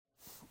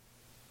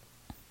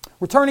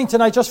We're turning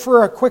tonight just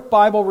for a quick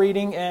Bible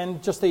reading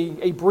and just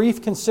a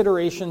brief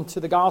consideration to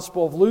the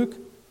Gospel of Luke,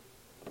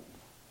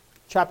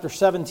 chapter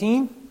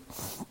 17.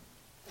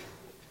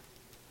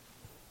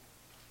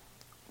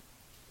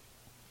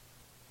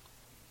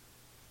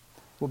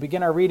 We'll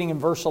begin our reading in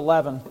verse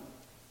 11.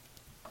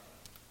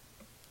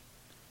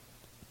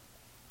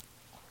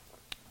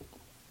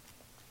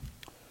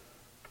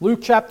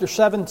 Luke chapter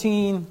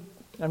 17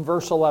 and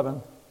verse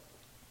 11.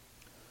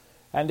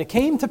 And it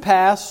came to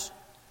pass,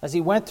 as he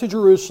went to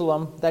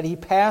Jerusalem, that he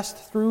passed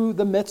through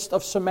the midst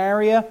of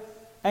Samaria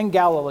and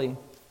Galilee.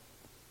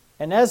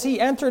 And as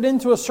he entered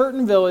into a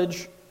certain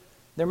village,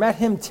 there met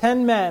him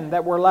 10 men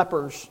that were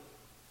lepers,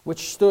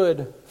 which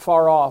stood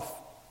far off.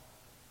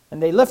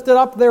 And they lifted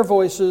up their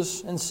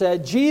voices and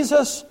said,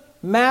 Jesus,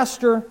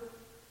 Master,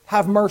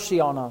 have mercy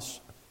on us.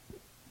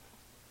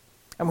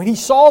 And when he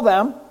saw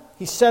them,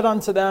 he said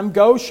unto them,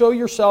 Go show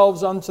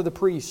yourselves unto the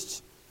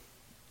priests.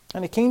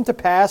 And it came to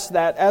pass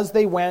that as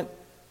they went,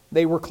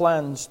 they were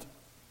cleansed.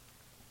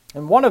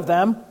 And one of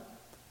them,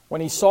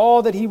 when he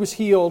saw that he was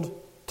healed,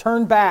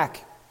 turned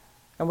back,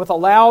 and with a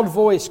loud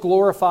voice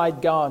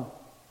glorified God,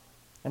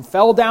 and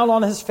fell down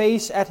on his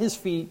face at his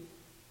feet,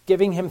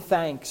 giving him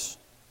thanks.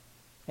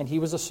 And he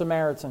was a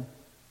Samaritan.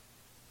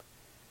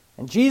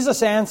 And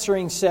Jesus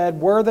answering said,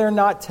 Were there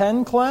not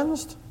 10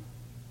 cleansed?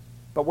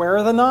 But where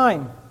are the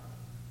 9?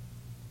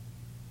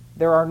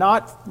 There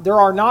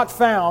are not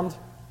found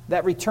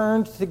that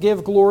returned to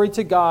give glory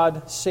to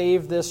God,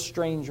 save this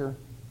stranger.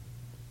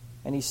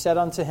 And he said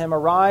unto him,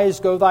 Arise,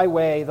 go thy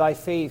way, thy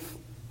faith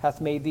hath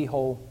made thee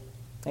whole.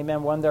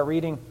 Amen. One there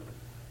reading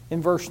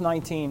in verse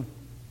 19.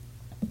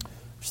 I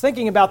was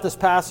thinking about this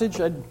passage.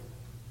 I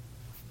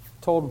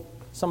told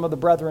some of the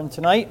brethren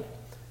tonight,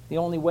 the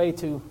only way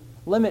to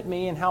limit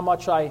me and how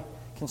much I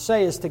can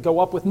say is to go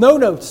up with no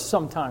notes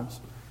sometimes.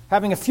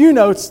 Having a few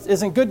notes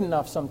isn't good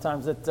enough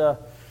sometimes.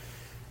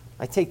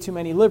 I take too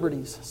many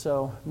liberties.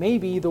 So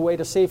maybe the way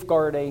to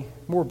safeguard a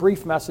more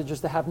brief message is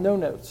to have no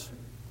notes.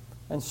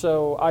 And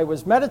so I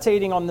was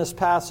meditating on this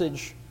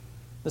passage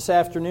this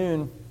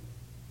afternoon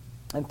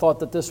and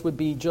thought that this would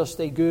be just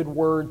a good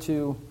word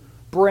to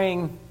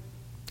bring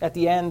at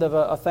the end of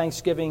a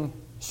Thanksgiving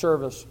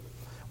service.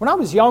 When I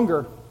was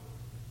younger,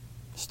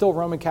 still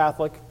Roman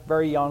Catholic,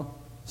 very young,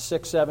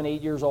 6, 7,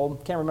 8 years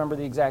old, can't remember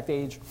the exact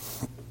age,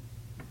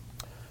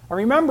 I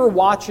remember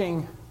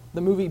watching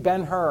the movie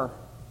Ben-Hur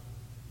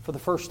for the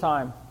first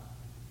time.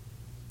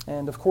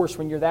 And of course,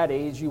 when you're that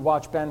age, you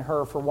watch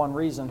Ben-Hur for one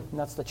reason, and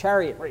that's the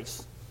chariot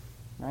race,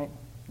 right?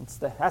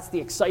 That's the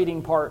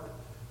exciting part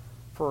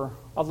for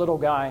a little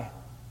guy,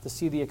 to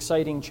see the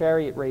exciting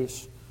chariot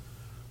race.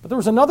 But there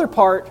was another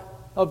part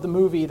of the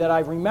movie that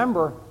I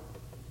remember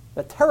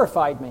that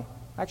terrified me.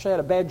 I actually had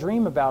a bad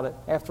dream about it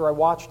after I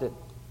watched it.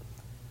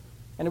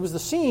 And it was the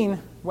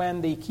scene when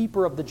the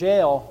keeper of the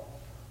jail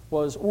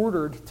was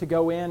ordered to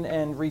go in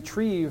and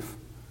retrieve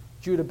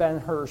Judah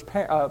Ben-Hur's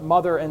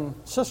mother and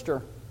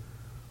sister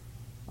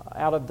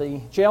out of the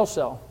jail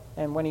cell.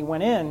 And when he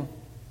went in,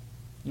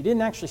 you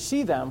didn't actually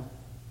see them,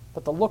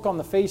 but the look on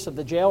the face of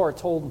the jailer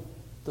told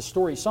the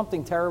story.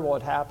 Something terrible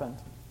had happened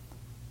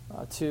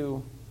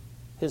to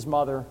his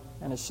mother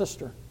and his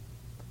sister.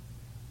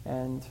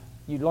 And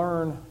you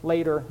learn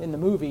later in the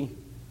movie,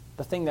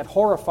 the thing that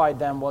horrified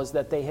them was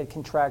that they had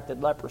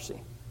contracted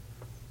leprosy.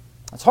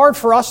 It's hard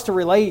for us to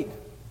relate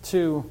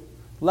to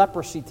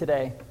leprosy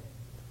today.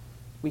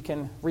 We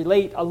can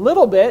relate a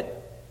little bit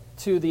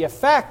to the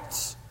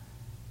effects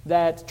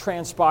that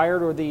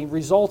transpired or the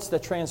results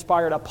that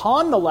transpired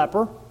upon the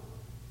leper.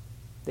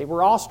 They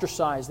were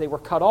ostracized. They were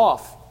cut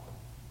off.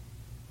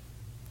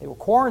 They were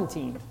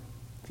quarantined,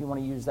 if you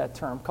want to use that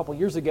term. A couple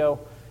years ago,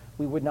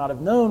 we would not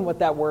have known what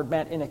that word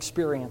meant in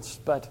experience,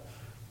 but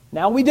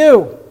now we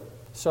do.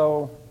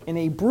 So in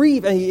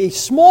a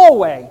small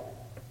way,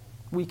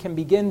 we can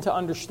begin to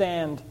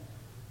understand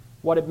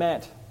what it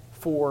meant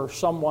for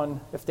someone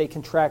if they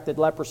contracted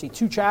leprosy.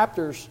 2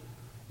 chapters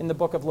in the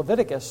book of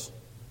Leviticus,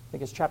 I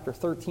think it's chapter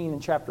 13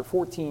 and chapter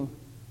 14,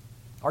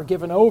 are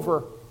given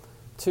over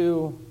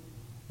to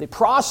the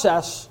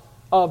process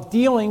of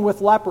dealing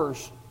with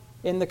lepers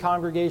in the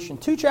congregation.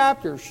 2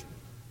 chapters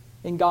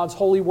in God's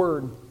holy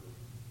word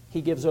he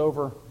gives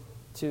over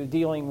to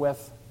dealing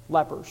with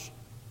lepers.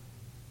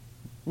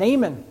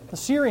 Naaman, the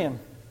Syrian,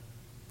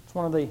 it's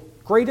one of the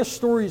greatest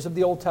stories of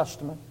the Old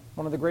Testament,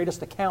 one of the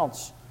greatest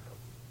accounts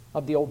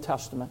of the Old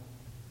Testament.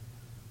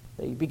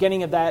 The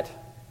beginning of that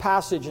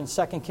passage in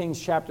 2 Kings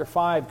chapter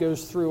 5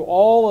 goes through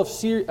all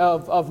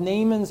of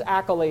Naaman's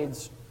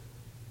accolades.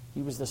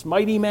 He was this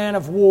mighty man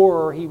of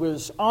war. He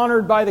was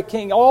honored by the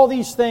king. All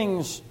these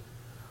things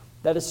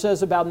that it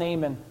says about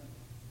Naaman.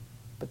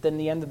 But then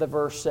the end of the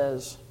verse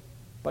says,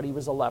 but he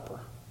was a leper.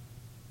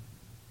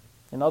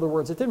 In other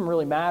words, it didn't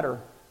really matter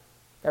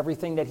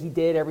everything that he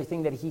did,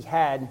 everything that he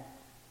had,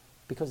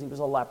 because he was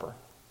a leper.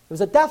 It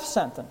was a death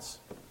sentence.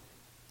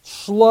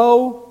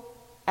 Slow,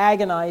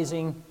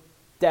 agonizing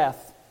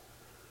death.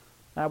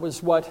 That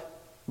was what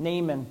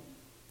Naaman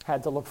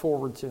had to look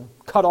forward to.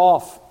 Cut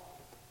off.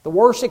 The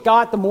worse it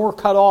got, the more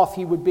cut off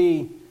he would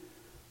be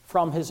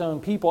from his own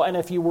people. And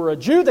if you were a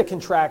Jew that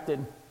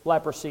contracted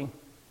leprosy,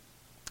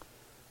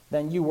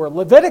 then you were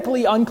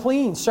Levitically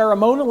unclean,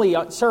 ceremonially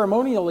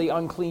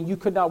unclean. You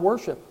could not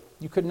worship.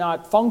 You could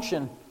not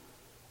function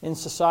in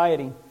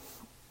society.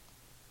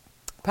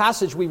 The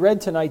passage we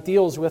read tonight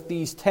deals with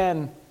these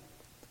 10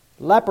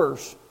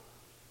 lepers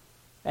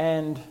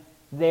and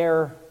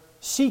their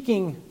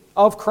seeking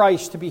of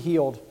Christ to be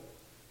healed.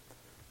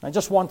 I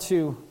just want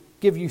to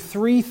give you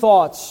 3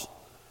 thoughts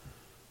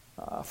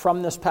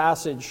from this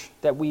passage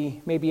that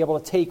we may be able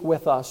to take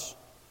with us.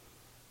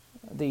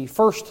 The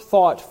first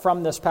thought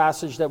from this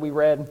passage that we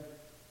read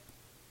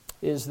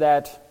is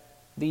that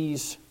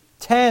these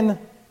 10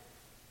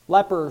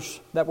 lepers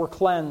that were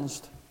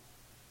cleansed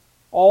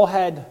all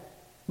had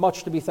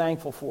much to be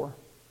thankful for.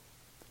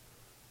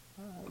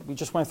 We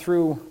just went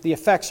through the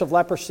effects of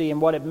leprosy and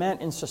what it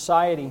meant in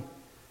society.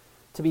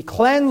 To be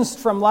cleansed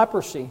from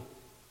leprosy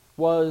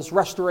was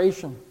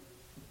restoration.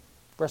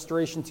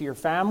 Restoration to your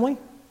family,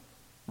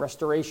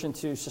 restoration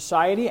to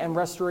society, and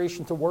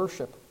restoration to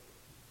worship.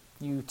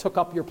 You took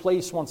up your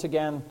place once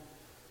again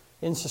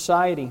in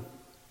society.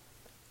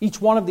 Each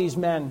one of these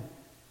men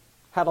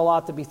had a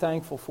lot to be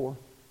thankful for.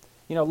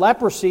 You know,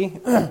 leprosy,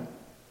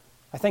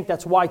 I think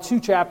that's why 2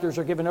 chapters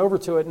are given over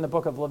to it in the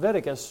book of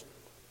Leviticus.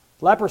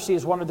 Leprosy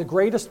is one of the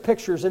greatest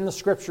pictures in the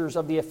Scriptures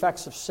of the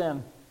effects of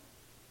sin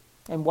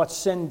and what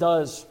sin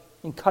does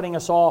in cutting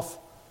us off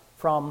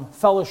from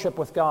fellowship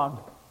with God.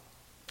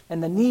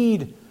 And the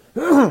need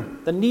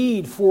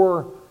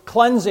for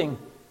cleansing,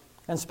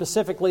 and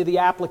specifically the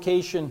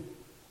application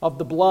of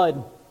the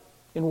blood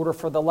in order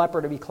for the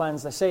leper to be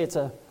cleansed. They say it's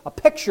a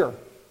picture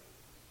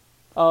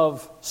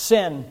of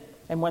sin.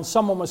 And when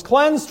someone was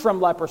cleansed from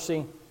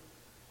leprosy,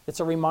 it's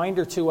a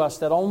reminder to us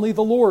that only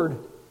the Lord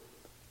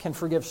can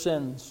forgive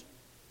sins.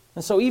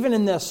 And so even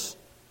in this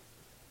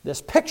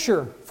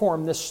picture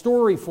form, this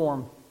story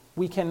form,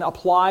 we can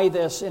apply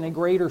this in a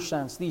greater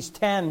sense. These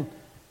 10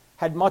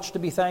 had much to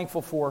be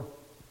thankful for.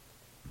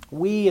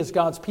 We, as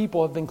God's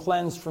people, have been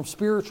cleansed from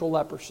spiritual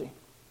leprosy.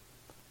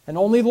 And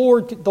only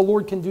the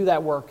Lord can do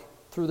that work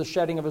through the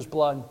shedding of His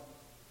blood.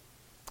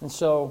 And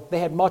so they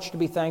had much to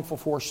be thankful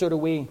for. So do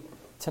we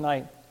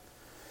tonight.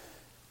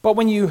 But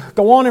when you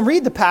go on and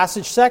read the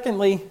passage,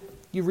 secondly,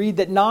 you read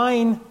that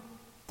 9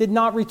 did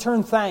not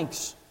return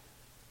thanks.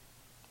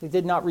 They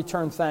did not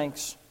return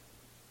thanks.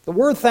 The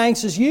word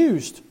thanks is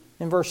used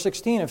in verse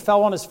 16. It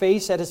fell on his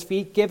face at his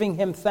feet, giving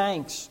him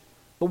thanks.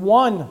 The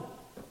 1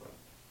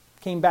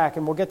 came back,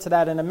 and we'll get to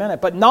that in a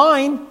minute. But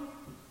 9,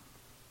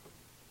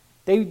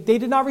 they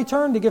did not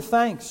return to give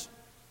thanks.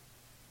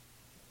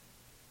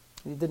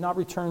 They did not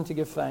return to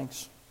give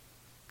thanks.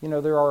 You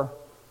know, there are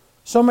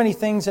so many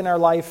things in our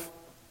life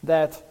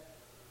that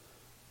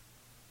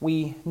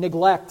we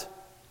neglect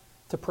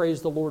to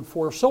praise the Lord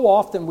for. So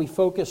often we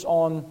focus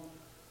on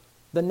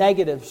the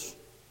negatives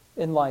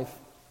in life,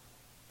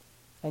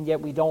 and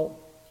yet we don't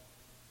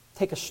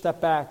take a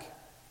step back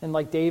and,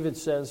 like David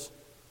says,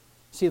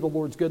 see the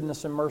Lord's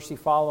goodness and mercy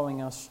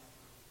following us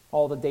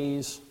all the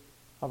days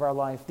of our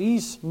life.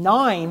 These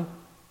 9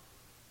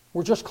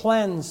 were just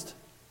cleansed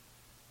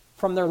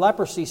from their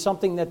leprosy,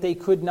 something that they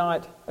could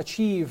not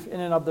achieve in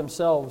and of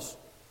themselves.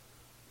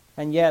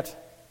 And yet,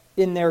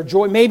 in their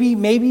joy,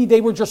 maybe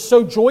they were just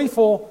so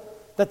joyful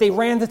that they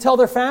ran to tell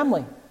their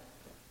family.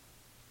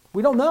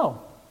 We don't know.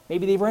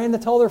 Maybe they ran to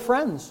tell their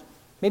friends.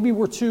 Maybe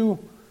we're too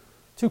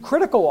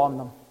critical on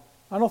them.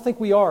 I don't think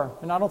we are,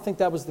 and I don't think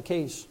that was the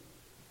case.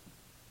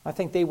 I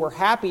think they were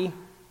happy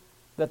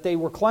that they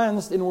were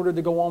cleansed in order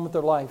to go on with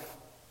their life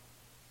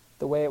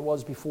the way it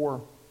was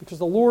before. Because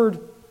the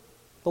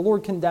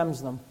Lord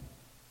condemns them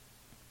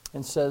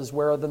and says,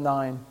 "Where are the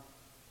 9?"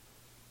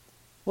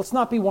 Let's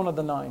not be one of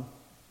the 9.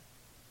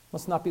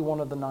 Let's not be one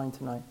of the 9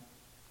 tonight.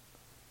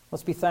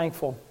 Let's be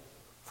thankful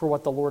for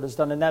what the Lord has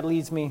done. And that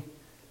leads me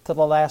to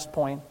the last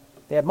point.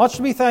 They had much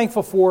to be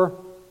thankful for.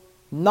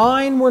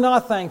 9 were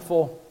not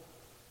thankful,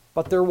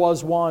 but there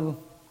was 1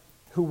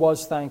 who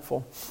was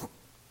thankful.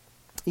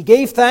 He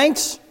gave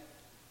thanks,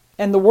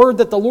 and the word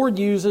that the Lord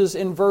uses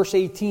in verse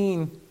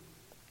 18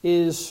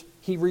 is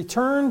he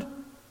returned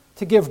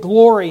to give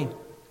glory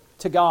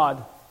to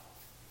God.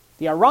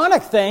 The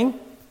ironic thing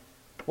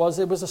was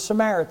it was a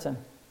Samaritan.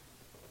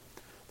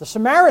 The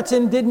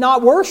Samaritan did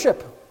not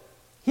worship.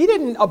 He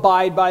didn't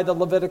abide by the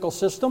Levitical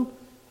system.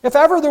 If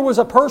ever there was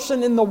a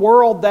person in the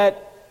world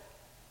that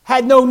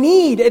had no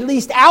need, at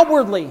least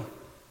outwardly,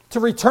 to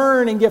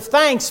return and give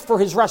thanks for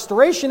his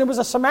restoration, it was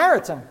a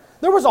Samaritan.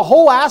 There was a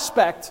whole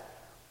aspect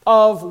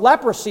of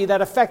leprosy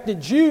that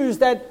affected Jews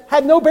that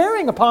had no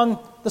bearing upon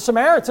the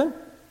Samaritan.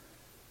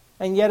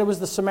 And yet it was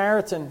the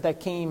Samaritan that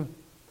came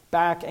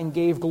back and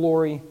gave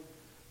glory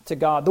to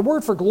God. The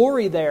word for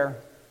glory there,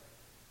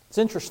 it's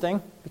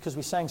interesting because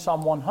we sang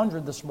Psalm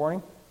 100 this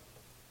morning.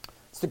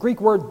 It's the Greek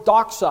word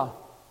doxa.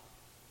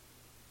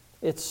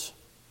 It's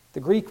the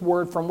Greek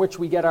word from which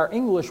we get our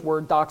English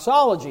word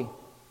doxology.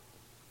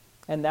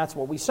 And that's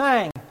what we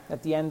sang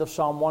at the end of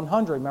Psalm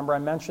 100. Remember, I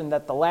mentioned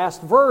that the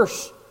last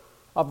verse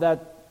of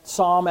that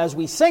psalm as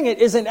we sing it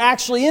isn't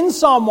actually in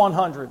Psalm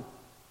 100.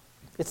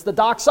 It's the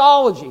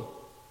doxology.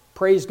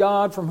 Praise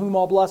God, from whom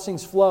all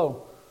blessings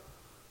flow.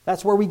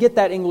 That's where we get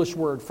that English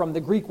word, from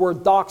the Greek word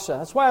doxa.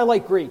 That's why I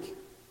like Greek.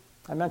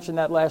 I mentioned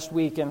that last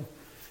week, and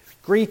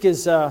Greek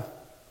is I'm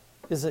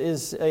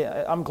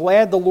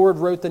glad the Lord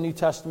wrote the New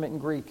Testament in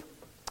Greek.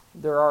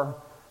 There are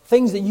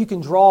things that you can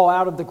draw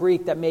out of the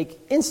Greek that make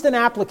instant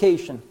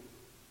application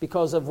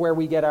because of where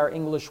we get our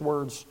English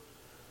words.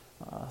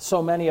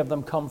 So many of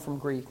them come from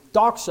Greek.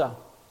 Doxa.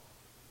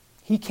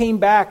 He came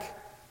back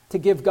to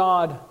give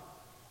God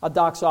a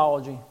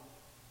doxology.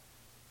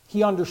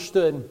 He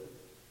understood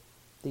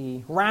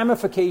the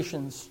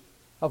ramifications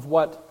of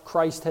what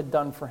Christ had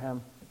done for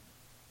him.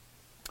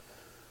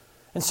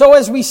 And so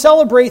as we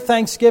celebrate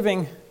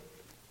Thanksgiving,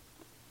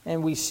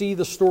 and we see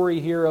the story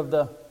here of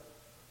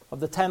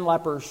the 10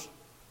 lepers,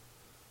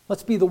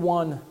 let's be the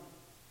one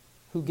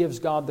who gives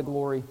God the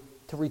glory,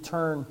 to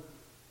return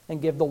and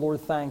give the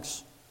Lord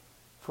thanks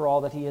for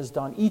all that He has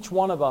done. Each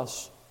one of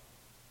us,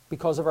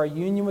 because of our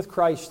union with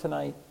Christ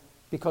tonight,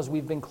 because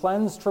we've been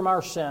cleansed from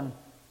our sin,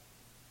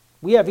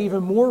 we have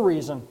even more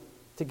reason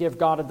to give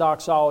God a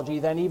doxology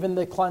than even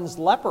the cleansed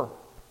leper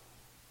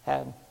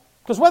had.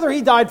 Because whether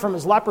he died from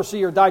his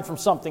leprosy or died from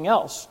something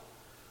else,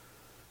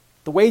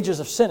 the wages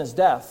of sin is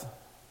death,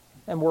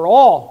 and we're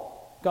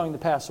all going to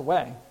pass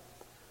away.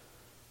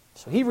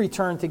 So he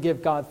returned to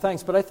give God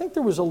thanks, but I think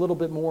there was a little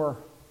bit more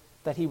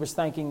that he was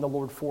thanking the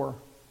Lord for,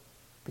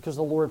 because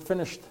the Lord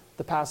finished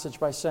the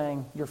passage by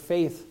saying, thy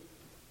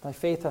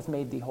faith hath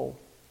made thee whole.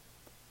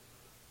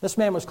 This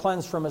man was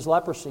cleansed from his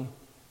leprosy,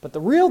 but the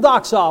real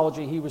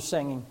doxology he was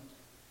singing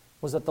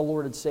was that the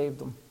Lord had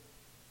saved him,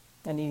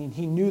 and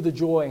he knew the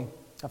joy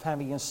of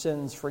having his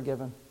sins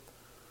forgiven.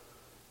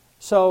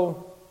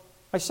 So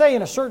I say,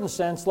 in a certain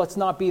sense, let's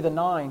not be the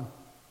 9.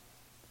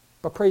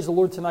 But praise the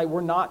Lord, tonight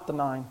we're not the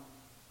 9.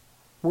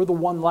 We're the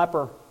one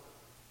leper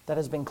that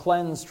has been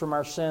cleansed from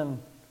our sin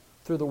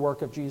through the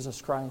work of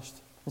Jesus Christ.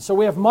 And so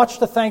we have much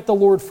to thank the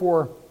Lord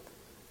for,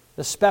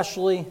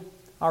 especially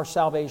our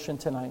salvation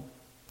tonight.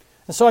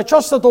 And so I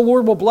trust that the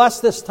Lord will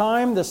bless this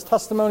time, this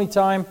testimony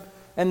time,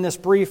 and this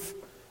brief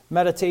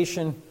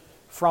meditation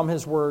from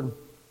His Word.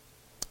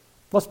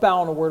 Let's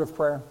bow in a word of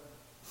prayer.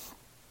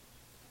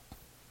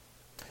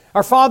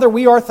 Our Father,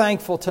 we are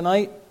thankful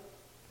tonight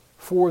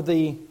for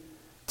the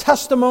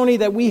testimony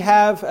that we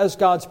have as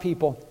God's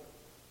people.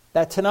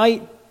 That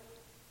tonight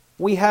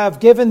we have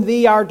given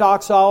Thee our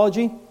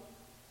doxology.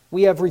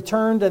 We have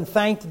returned and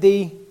thanked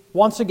Thee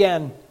once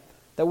again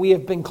that we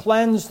have been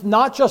cleansed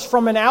not just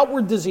from an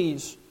outward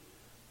disease,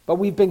 but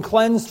we've been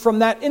cleansed from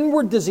that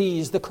inward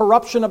disease, the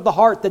corruption of the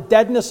heart, the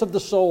deadness of the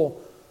soul.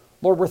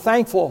 Lord, we're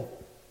thankful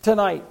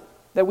tonight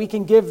that we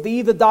can give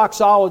Thee the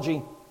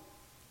doxology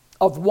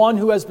of one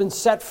who has been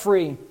set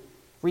free,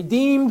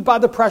 redeemed by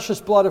the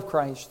precious blood of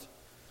Christ.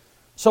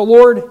 So,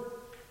 Lord,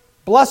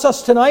 bless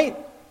us tonight.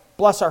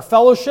 Bless our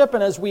fellowship.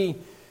 And as we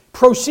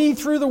proceed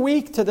through the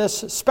week to this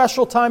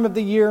special time of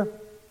the year,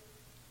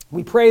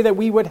 we pray that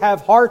we would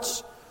have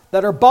hearts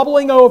that are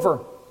bubbling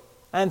over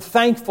and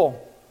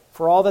thankful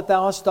for all that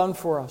Thou hast done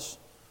for us.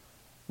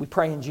 We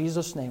pray in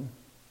Jesus' name.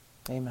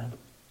 Amen.